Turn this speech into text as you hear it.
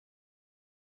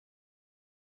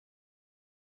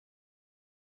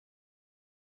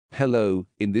Hello,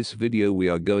 in this video we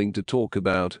are going to talk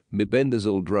about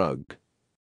mebendazole drug.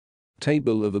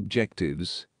 Table of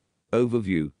objectives.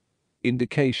 Overview.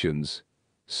 Indications.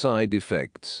 Side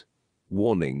effects.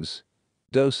 Warnings.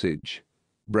 Dosage.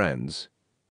 Brands.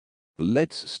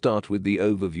 Let's start with the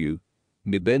overview.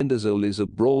 Mebendazole is a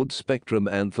broad-spectrum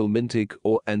anthelmintic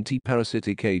or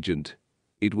antiparasitic agent.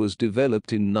 It was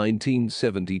developed in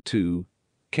 1972.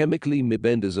 Chemically,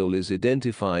 mebendazole is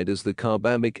identified as the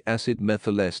carbamic acid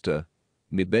methyl ester.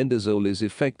 Mebendazole is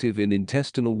effective in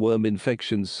intestinal worm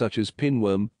infections such as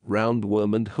pinworm,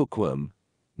 roundworm and hookworm.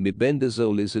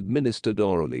 Mebendazole is administered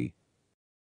orally.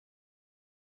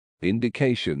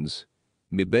 Indications.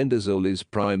 Mebendazole is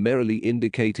primarily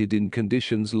indicated in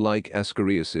conditions like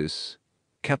ascariasis,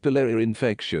 capillary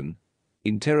infection,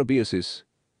 enterobiosis,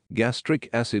 gastric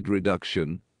acid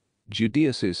reduction,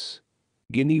 giardiasis,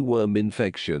 guinea worm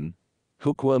infection,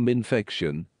 hookworm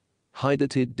infection,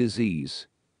 hydatid disease,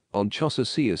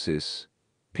 onchocerciasis,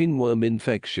 pinworm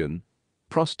infection,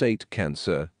 prostate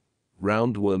cancer,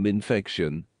 roundworm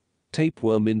infection,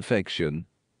 tapeworm infection,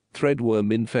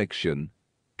 threadworm infection,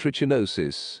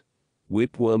 trichinosis,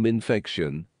 whipworm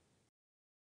infection.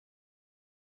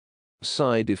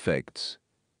 Side effects.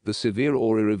 The severe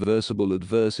or irreversible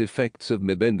adverse effects of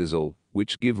mebendazole,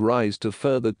 which give rise to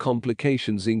further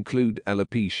complications, include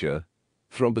alopecia,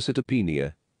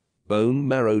 thrombocytopenia, bone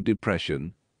marrow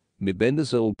depression.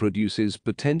 Mebendazole produces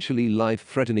potentially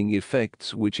life-threatening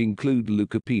effects which include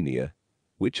leukopenia,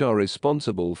 which are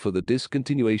responsible for the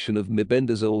discontinuation of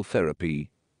mebendazole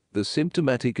therapy. The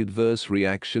symptomatic adverse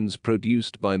reactions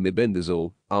produced by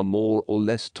mebendazole are more or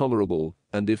less tolerable,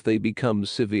 and if they become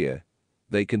severe,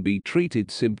 they can be treated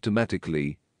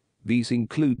symptomatically. These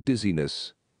include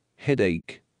dizziness,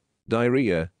 headache,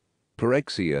 diarrhea,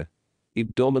 pyrexia,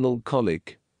 abdominal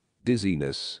colic,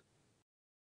 dizziness.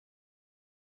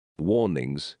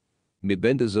 Warnings.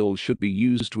 Mebendazole should be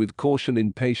used with caution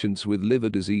in patients with liver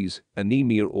disease,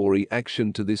 anemia or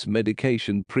reaction to this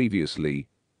medication previously.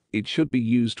 It should be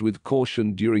used with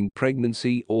caution during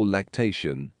pregnancy or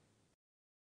lactation.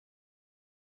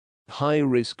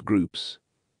 High-risk groups.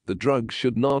 The drug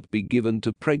should not be given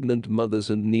to pregnant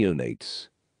mothers and neonates.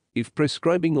 If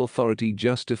prescribing authority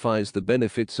justifies the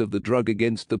benefits of the drug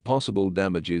against the possible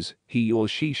damages, he or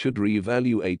she should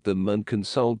re-evaluate them and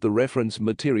consult the reference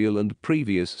material and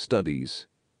previous studies.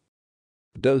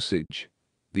 Dosage.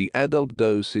 The adult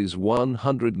dose is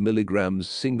 100 mg,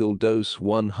 single dose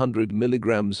 100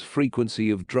 mg, frequency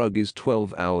of drug is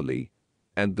 12 hourly,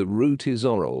 and the route is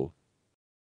oral.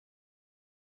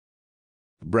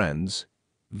 Brands.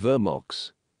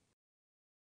 Vermox,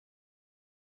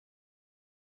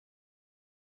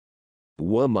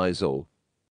 Wormizole.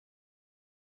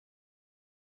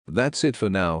 That's it for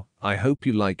now. I hope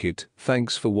you like it.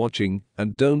 Thanks for watching,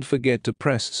 and don't forget to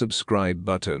press subscribe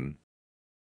button.